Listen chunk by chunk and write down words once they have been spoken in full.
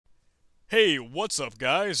Hey, what's up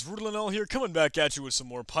guys? Rudelinel here, coming back at you with some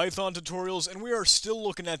more Python tutorials, and we are still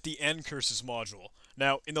looking at the ncurses module.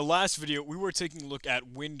 Now, in the last video, we were taking a look at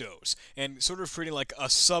windows, and sort of creating like a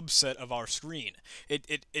subset of our screen.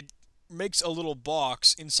 It makes a little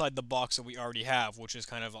box inside the box that we already have, which is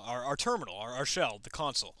kind of our terminal, our shell, the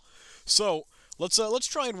console. So, let's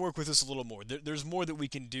try and work with this a little more. There's more that we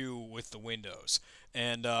can do with the windows.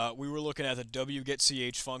 And we were looking at the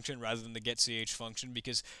wgetch function rather than the getch function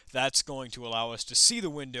because that's going to allow us to see the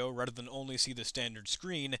window rather than only see the standard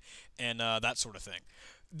screen and that sort of thing.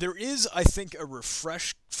 There is, I think, a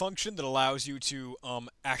refresh function that allows you to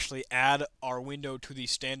actually add our window to the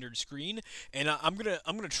standard screen, and I'm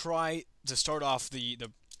gonna try to start off the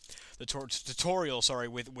tutorial, sorry,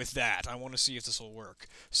 with that. I want to see if this will work.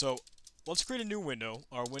 So let's create a new window.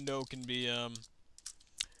 Our window can be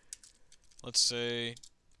let's say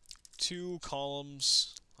 2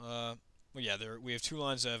 columns. Well, yeah, we have 2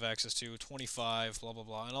 lines that have access to 25, blah blah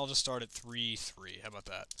blah, and I'll just start at 3, 3. How about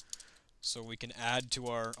that? So we can add to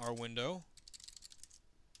our window.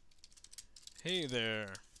 Hey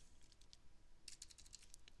there.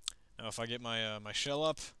 Now, if I get my shell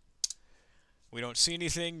up, we don't see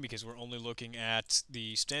anything because we're only looking at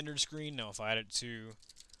the standard screen. Now, if I add it to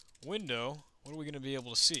window, what are we going to be able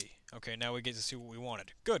to see? Okay, now we get to see what we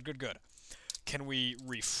wanted. Good, good, good. Can we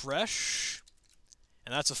refresh?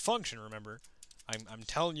 And that's a function, remember. I'm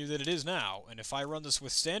telling you that it is now. And if I run this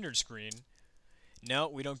with standard screen, no,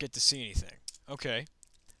 we don't get to see anything. Okay.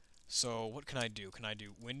 So what can I do? Can I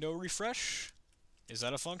do window refresh? Is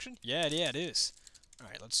that a function? Yeah, it is.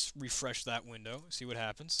 Alright, let's refresh that window, see what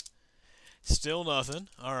happens. Still nothing.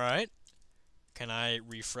 Alright. Can I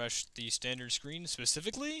refresh the standard screen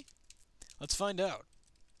specifically? Let's find out.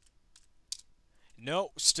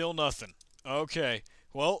 No, still nothing. Okay,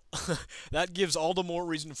 well, that gives all the more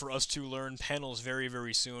reason for us to learn panels very,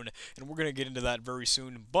 very soon, and we're going to get into that very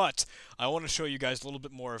soon, but I want to show you guys a little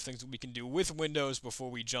bit more of things that we can do with Windows before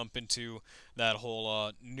we jump into that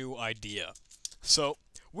whole new idea. So,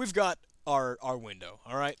 we've got our window,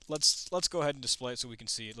 alright? Let's go ahead and display it so we can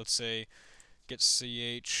see it. Let's say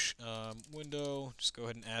getch window, just go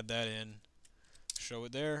ahead and add that in, show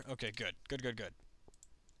it there. Okay, good, good, good, good.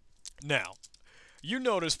 Now, you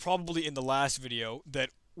noticed probably in the last video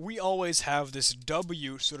that we always have this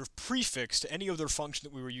W sort of prefix to any other function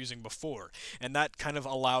that we were using before, and that kind of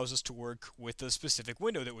allows us to work with the specific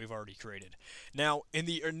window that we've already created. Now, in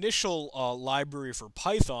the initial library for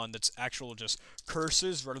Python that's actual just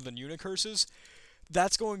curses rather than unicurses,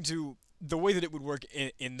 that's going to, the way that it would work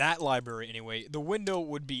in that library anyway, the window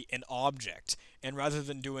would be an object, and rather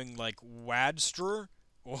than doing like wadstr,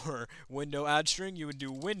 or window add string, you would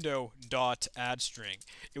do window dot add string.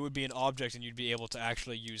 It would be an object, and you'd be able to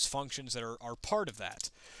actually use functions that are part of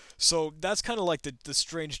that. So that's kind of like the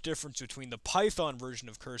strange difference between the Python version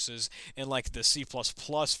of curses and like the C++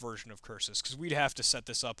 version of curses, because we'd have to set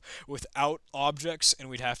this up without objects, and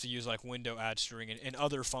we'd have to use like window add string and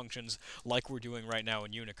other functions like we're doing right now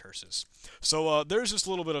in unicurses. So there's just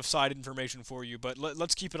a little bit of side information for you, but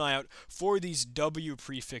let's keep an eye out for these W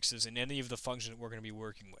prefixes in any of the functions that we're going to be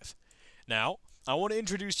working with. Now, I want to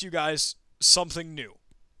introduce to you guys something new.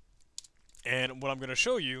 And what I'm going to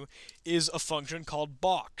show you is a function called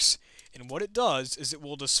box. And what it does is it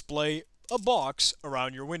will display a box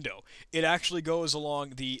around your window. It actually goes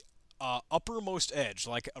along the uppermost edge,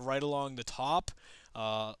 like right along the top,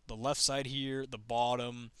 the left side here, the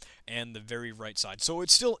bottom, and the very right side. So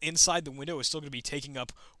it's still inside the window. It's still going to be taking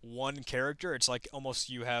up one character. It's like almost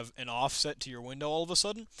you have an offset to your window all of a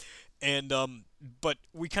sudden. And but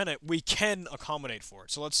we can accommodate for it.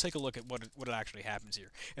 So let's take a look at what it actually happens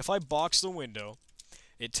here. If I box the window,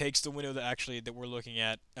 it takes the window that we're looking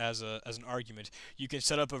at as an argument. You can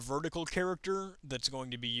set up a vertical character that's going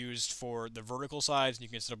to be used for the vertical sides, and you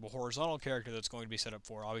can set up a horizontal character that's going to be set up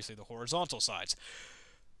for obviously the horizontal sides.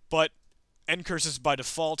 But ncurses by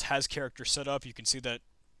default has character set up. You can see that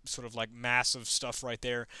sort of like massive stuff right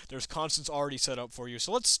there. There's constants already set up for you.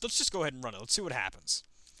 So let's just go ahead and run it. Let's see what happens.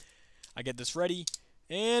 I get this ready,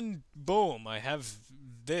 and boom, I have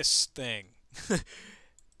this thing.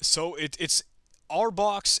 So it's our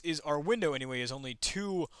box is our window anyway is only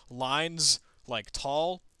 2 lines like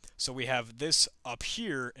tall. So we have this up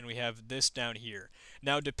here and we have this down here.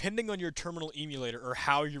 Now, depending on your terminal emulator or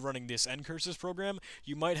how you're running this ncurses program,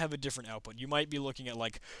 you might have a different output. You might be looking at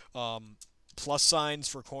like plus signs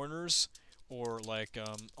for corners, or like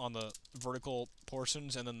on the vertical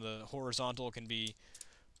portions, and then the horizontal can be,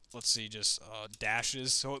 let's see, just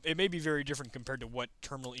dashes. So it may be very different compared to what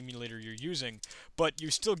terminal emulator you're using, but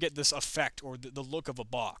you still get this effect or the look of a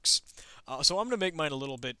box. So I'm going to make mine a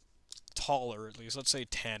little bit taller, at least. Let's say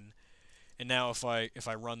 10. And now if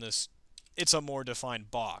I run this, it's a more defined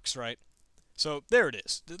box, right? So there it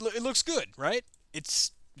is. It looks good, right?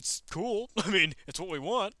 It's cool. I mean, it's what we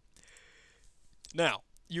want. Now,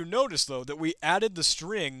 you notice though that we added the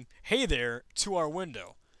string "hey there" to our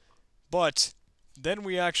window, but then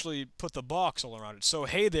we actually put the box all around it. So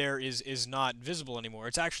 "hey there" is not visible anymore.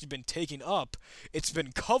 It's actually been taken up. It's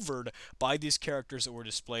been covered by these characters that were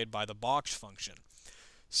displayed by the box function.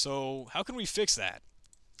 So how can we fix that?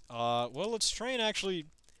 Well, let's try and actually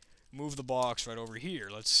move the box right over here.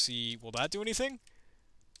 Let's see. Will that do anything?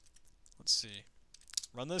 Let's see.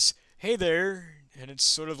 Run this. "Hey there," and it's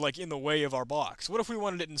sort of like in the way of our box. What if we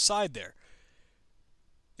wanted it inside there?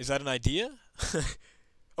 Is that an idea?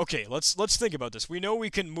 Okay, let's think about this. We know we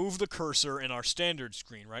can move the cursor in our standard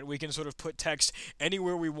screen, right? We can sort of put text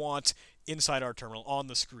anywhere we want inside our terminal on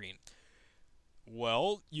the screen.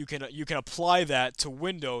 Well, you can apply that to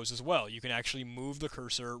Windows as well. You can actually move the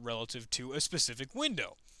cursor relative to a specific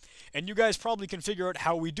window. And you guys probably can figure out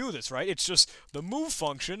how we do this, right? It's just the move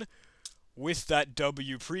function with that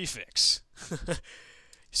W prefix.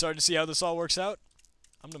 Starting to see how this all works out?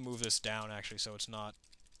 I'm going to move this down, actually, so it's not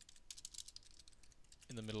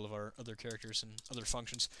in the middle of our other characters and other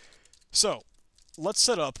functions. So, let's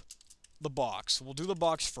set up the box. We'll do the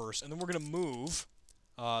box first, and then we're going to move.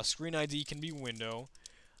 Screen ID can be window.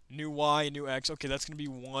 New Y, new X. Okay, that's going to be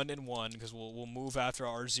 1 and 1, because we'll move after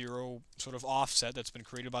our 0 sort of offset that's been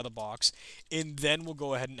created by the box, and then we'll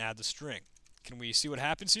go ahead and add the string. Can we see what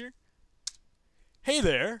happens here? "Hey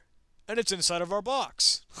there," and it's inside of our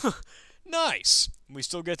box. Nice! We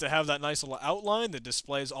still get to have that nice little outline that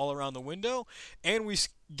displays all around the window, and we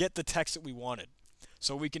get the text that we wanted.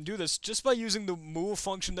 So we can do this just by using the move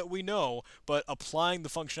function that we know, but applying the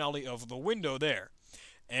functionality of the window there.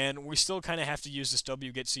 And we still kind of have to use this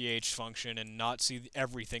wgetch function and not see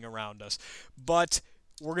everything around us. But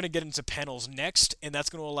we're going to get into panels next, and that's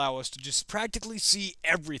going to allow us to just practically see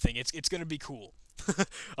everything. It's going to be cool.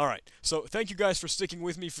 Alright, so thank you guys for sticking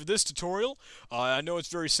with me for this tutorial. I know it's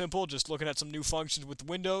very simple, just looking at some new functions with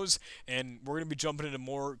Windows, and we're going to be jumping into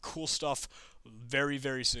more cool stuff very,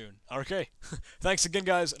 very soon. Okay, thanks again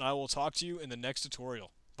guys, and I will talk to you in the next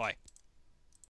tutorial. Bye.